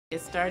It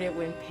started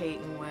when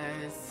Peyton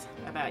was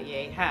about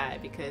yay high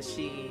because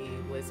she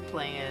was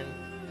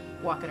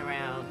walking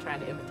around trying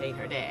to imitate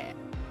her dad.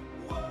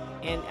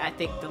 And I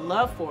think the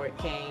love for it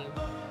came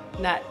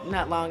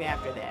not long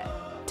after that.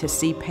 To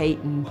see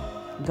Peyton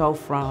go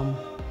from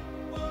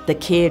the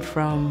kid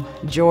from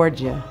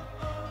Georgia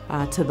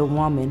to the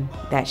woman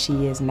that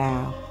she is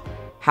now,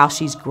 how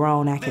she's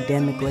grown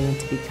academically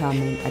into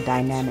becoming a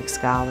dynamic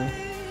scholar,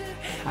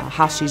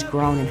 how she's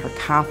grown in her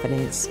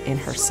confidence in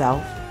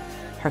herself,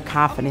 her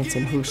confidence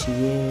in who she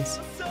is.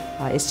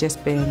 It's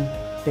just been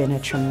a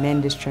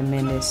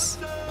tremendous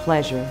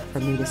pleasure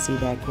for me to see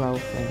that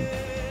growth,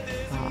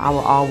 and I will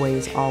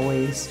always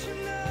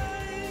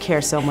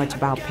care so much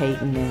about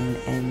Peyton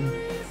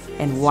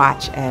and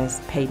watch as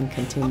Peyton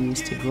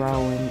continues to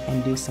grow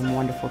and do some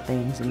wonderful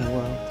things in the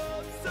world.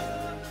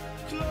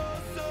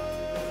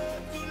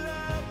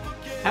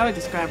 I would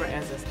describe her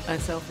as an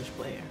unselfish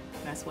player.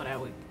 That's what I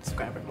would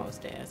describe her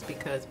most as,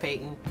 because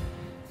Peyton,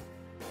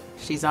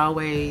 she's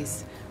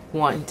always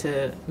wanting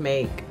to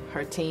make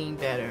her team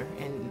better,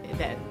 and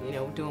that,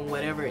 doing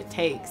whatever it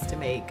takes to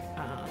make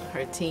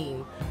her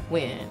team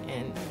win.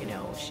 And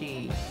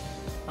she,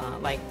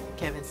 like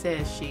Kevin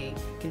says, she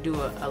can do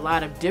a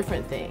lot of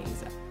different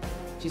things.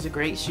 She's a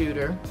great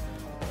shooter,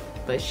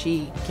 but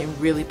she can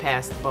really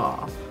pass the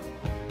ball.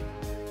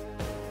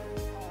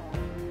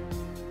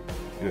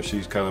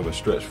 She's kind of a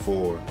stretch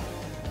forward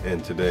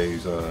in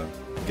today's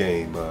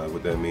game.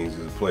 What that means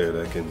is a player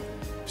that can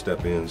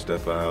step in,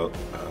 step out,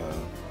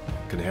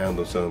 can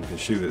handle some, can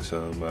shoot at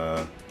some,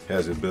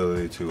 has the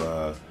ability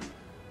to,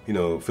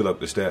 fill up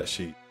the stat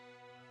sheet.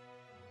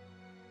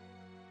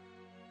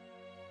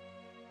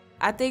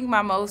 I think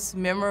my most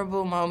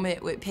memorable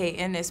moment with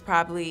Peyton is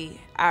probably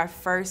our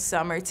first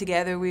summer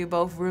together. We were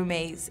both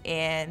roommates,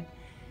 and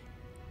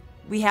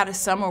we had a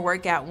summer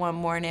workout one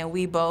morning.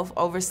 We both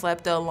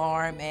overslept the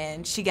alarm,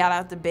 and she got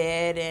out the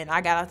bed and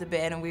I got out the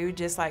bed, and we were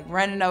just like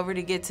running over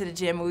to get to the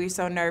gym, and we were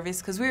so nervous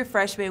because we were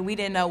freshmen. We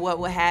didn't know what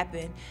would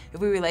happen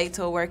if we were late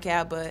to a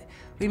workout, but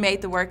we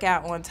made the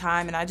workout on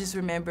time. And I just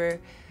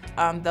remember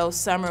those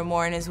summer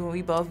mornings when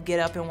we both get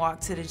up and walk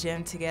to the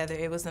gym together.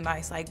 It was a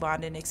nice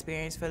bonding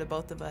experience for the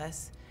both of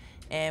us,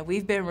 and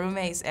we've been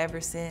roommates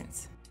ever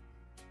since.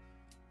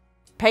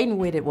 Peyton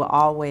Whitted will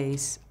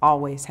always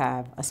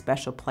have a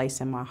special place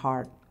in my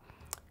heart,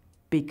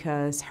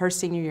 because her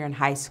senior year in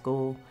high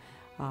school,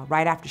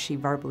 right after she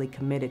verbally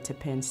committed to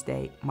Penn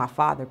State, my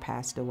father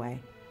passed away.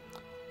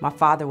 My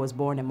father was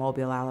born in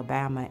Mobile,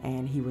 Alabama,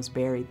 and he was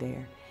buried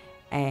there.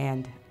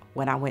 And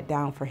when I went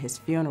down for his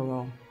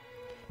funeral,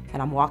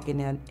 and I'm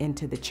walking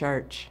into the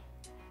church,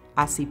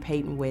 I see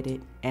Peyton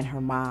Whitted and her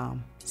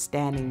mom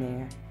standing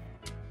there.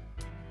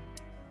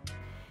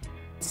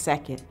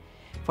 Second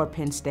for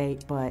Penn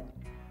State, but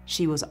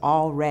she was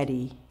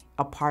already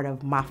a part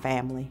of my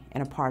family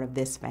and a part of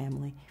this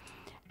family.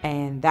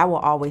 And that will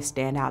always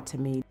stand out to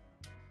me.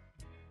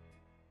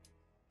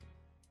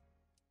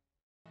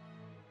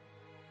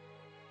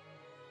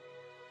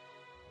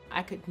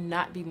 I could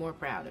not be more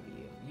proud of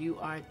you. You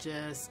are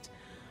just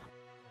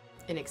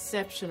an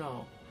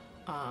exceptional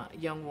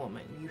young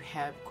woman. You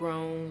have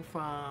grown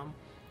from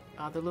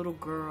the little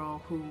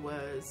girl who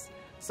was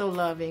so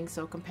loving,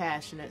 so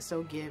compassionate,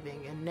 so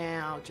giving, and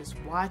now just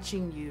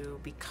watching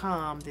you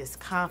become this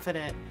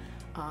confident,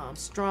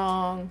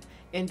 strong,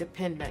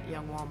 independent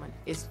young woman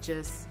is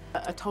just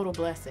a total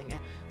blessing. And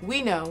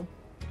we know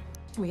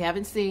we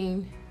haven't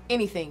seen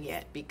anything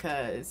yet,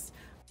 because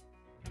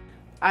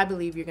I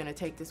believe you're going to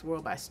take this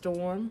world by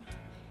storm,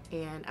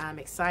 and I'm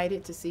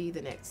excited to see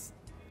the next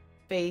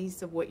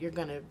phase of what you're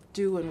going to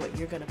do and what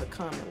you're going to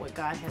become and what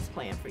God has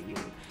planned for you.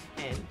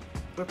 And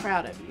we're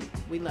proud of you.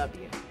 We love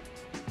you.